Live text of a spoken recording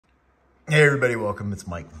Hey everybody, welcome. It's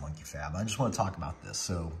Mike from Monkey Fab. I just want to talk about this.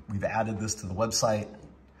 So we've added this to the website.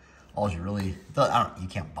 All you really, you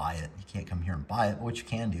can't buy it. You can't come here and buy it. But what you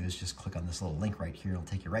can do is just click on this little link right here. It'll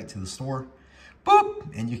take you right to the store.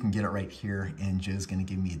 Boop! And you can get it right here. And Joe's going to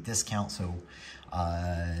give me a discount. So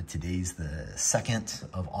today's the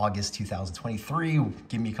 2nd of August, 2023.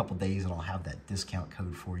 Give me a couple days and I'll have that discount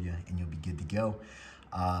code for you and you'll be good to go.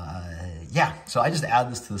 Yeah, so I just add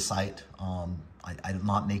this to the site. I'm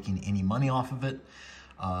not making any money off of it.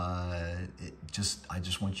 I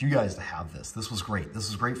just want you guys to have this. This was great. This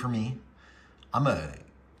is great for me. I'm a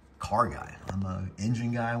car guy. I'm an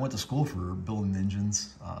engine guy. I went to school for building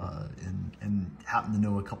engines and happen to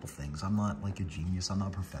know a couple things. I'm not like a genius. I'm not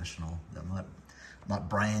a professional. I'm not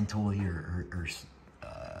Brian Tooley or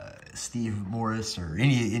Steve Morris or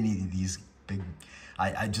any of these big.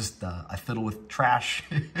 I fiddle with trash.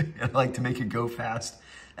 I like to make it go fast.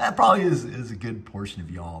 That probably is a good portion of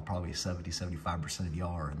y'all. Probably 70-75% of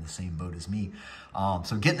y'all are in the same boat as me.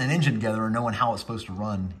 So getting an engine together and knowing how it's supposed to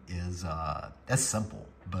run is that's simple.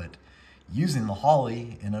 But using the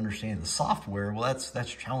Holley and understanding the software, well,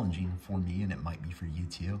 that's challenging for me, and it might be for you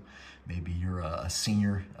too. Maybe you're a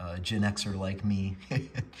senior Gen Xer like me,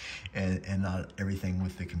 and not everything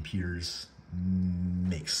with the computers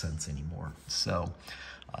makes sense anymore. So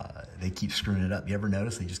they keep screwing it up. You ever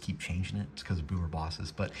notice they just keep changing it? It's because of boomer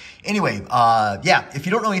bosses. But anyway, yeah, if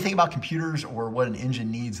you don't know anything about computers or what an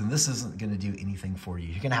engine needs, then this isn't going to do anything for you.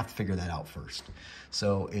 You're going to have to figure that out first.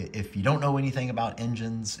 So if you don't know anything about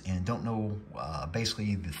engines and don't know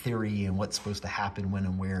basically the theory and what's supposed to happen when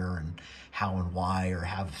and where and how and why, or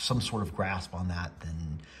have some sort of grasp on that,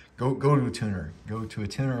 then go to a tuner. Go to a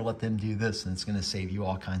tuner, let them do this, and it's going to save you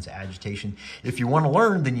all kinds of agitation. If you want to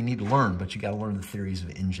learn, then you need to learn, but you got to learn the theories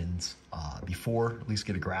of engines before, at least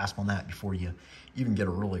get a grasp on that before you even get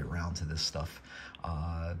really around to this stuff.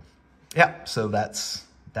 Yeah, so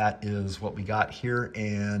that is what we got here,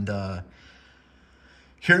 and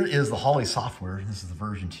here is the Holley Software. This is the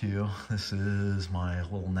version 2. This is my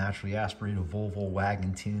little naturally aspirated Volvo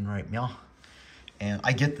wagon tune right now, and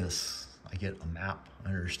I get this. I get a map. I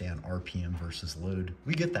understand RPM versus load.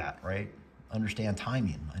 We get that, right? Understand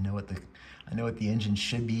timing. I know what the engine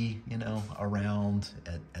should be, you know, around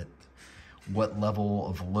at what level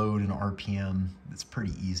of load and RPM. It's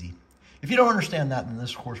pretty easy. If you don't understand that, then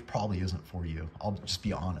this course probably isn't for you. I'll just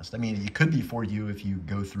be honest. I mean, it could be for you if you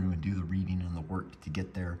go through and do the reading and the work to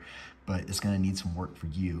get there, but it's going to need some work for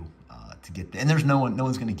you to get there. And there's no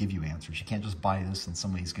one's going to give you answers. You can't just buy this and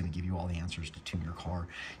somebody's going to give you all the answers to tune your car.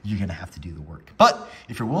 You're going to have to do the work. But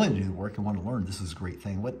if you're willing to do the work and want to learn, this is a great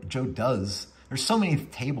thing. What Joe does, there's so many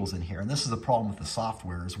tables in here, and this is the problem with the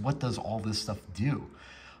software, is what does all this stuff do?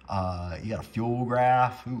 You got a fuel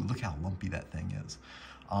graph. Ooh, look how lumpy that thing is.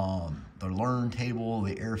 The learn table,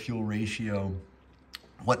 the air-fuel ratio,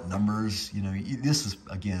 what numbers, you know, this is,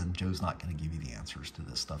 again, Joe's not going to give you the answers to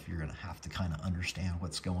this stuff. You're going to have to kind of understand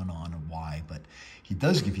what's going on and why, but he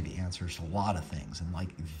does give you the answers to a lot of things. And like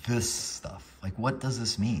this stuff, like what does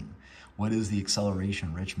this mean? What is the acceleration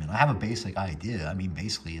enrichment? I have a basic idea. I mean,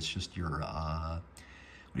 basically it's just your,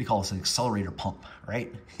 what do you call this, an accelerator pump,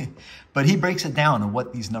 right? But he breaks it down and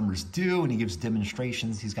what these numbers do, and he gives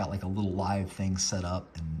demonstrations. He's got like a little live thing set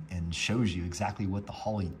up and shows you exactly what the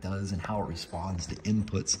Holley does and how it responds to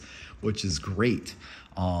inputs, which is great.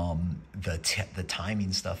 The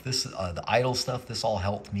timing stuff, the idle stuff, this all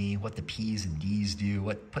helped me. What the P's and D's do,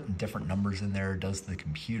 what putting different numbers in there does to the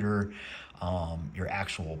computer, your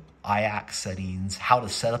actual IAC settings, how to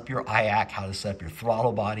set up your IAC, how to set up your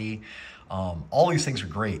throttle body. All these things are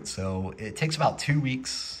great. So it takes about 2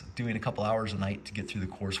 weeks doing a couple hours a night to get through the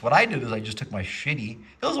course. What I did is I just took my shitty.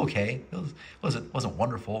 It was okay. It wasn't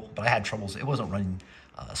wonderful, but I had troubles. It wasn't running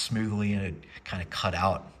smoothly, and it kind of cut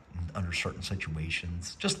out under certain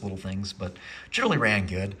situations. Just little things, but generally ran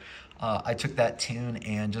good. I took that tune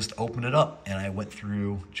and just opened it up, and I went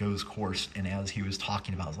through Joe's course. And as he was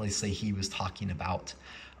talking about, let's say he was talking about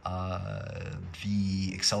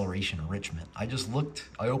the acceleration enrichment,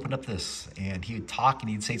 I opened up this, and he would talk and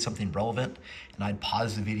he'd say something relevant, and I'd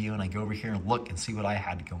pause the video and I'd go over here and look and see what I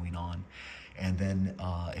had going on. And then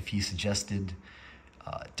if he suggested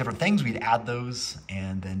different things, we'd add those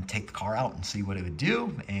and then take the car out and see what it would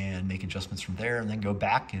do and make adjustments from there, and then go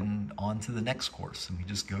back and on to the next course. And we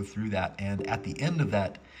just go through that. And at the end of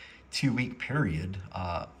that 2-week period,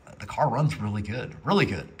 the car runs really good, really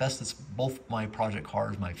good. Best it's both my project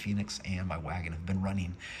cars, my Phoenix and my wagon, have been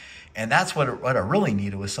running. And that's what I really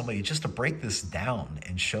needed, was somebody just to break this down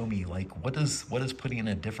and show me, like, what does putting in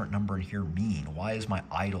a different number in here mean? Why is my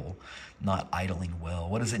idle not idling well?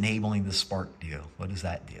 What does enabling the spark do? What does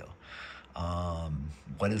that do?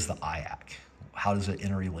 What is the IAC? How does it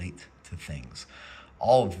interrelate to things?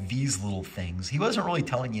 All of these little things. He wasn't really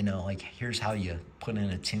telling you, like, here's how you put in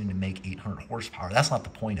a tune to make 800 horsepower. That's not the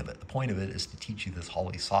point of it. The point of it is to teach you this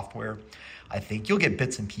Holley software. I think you'll get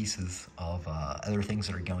bits and pieces of other things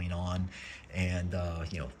that are going on, and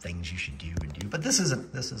things you should do and do. But this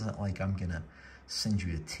isn't like I'm gonna send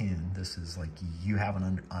you a tune. This is like you have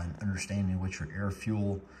an understanding of what your air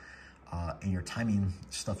fuel and your timing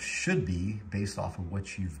stuff should be based off of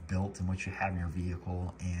what you've built and what you have in your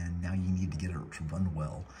vehicle, and now you need to get it to run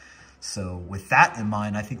well. So with that in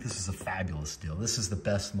mind, I think this is a fabulous deal. This is the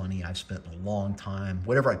best money I've spent in a long time.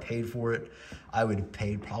 Whatever I paid for it, I would have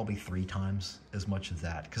paid probably 3 times as much as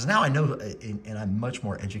that. Because now I know, and I'm much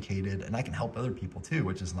more educated, and I can help other people too,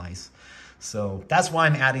 which is nice. So that's why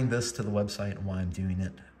I'm adding this to the website and why I'm doing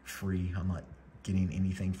it free. I'm not getting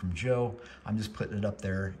anything from Joe. I'm just putting it up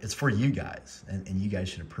there. It's for you guys, and you guys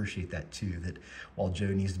should appreciate that too, that while Joe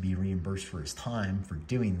needs to be reimbursed for his time for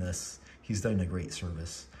doing this, he's done a great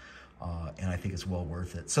service. And I think it's well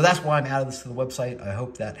worth it. So that's why I'm adding this to the website. I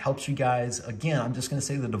hope that helps you guys. Again, I'm just gonna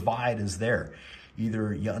say the divide is there.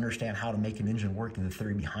 Either you understand how to make an engine work and the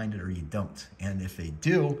theory behind it, or you don't. And if they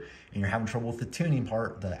do, and you're having trouble with the tuning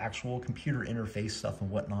part, the actual computer interface stuff and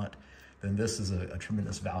whatnot, then this is a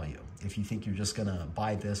tremendous value. If you think you're just gonna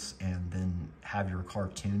buy this and then have your car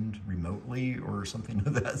tuned remotely or something to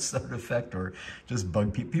that sort of effect, or just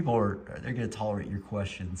bug people, they're gonna tolerate your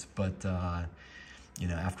questions, but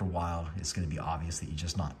after a while, it's gonna be obvious that you're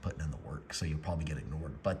just not putting in the work, so you'll probably get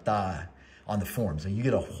ignored. But on the forums, you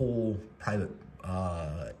get a whole private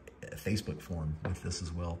Facebook forum with this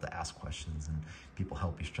as well to ask questions, and people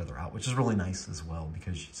help each other out, which is really nice as well,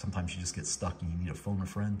 because sometimes you just get stuck and you need to phone a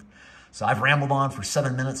friend. So I've rambled on for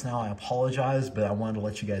 7 minutes now. I apologize, but I wanted to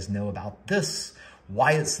let you guys know about this,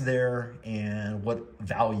 why it's there, and what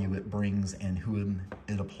value it brings and who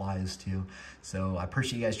it applies to. So I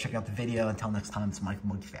appreciate you guys checking out the video. Until next time, it's Mike from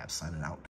Monkey Fab signing out.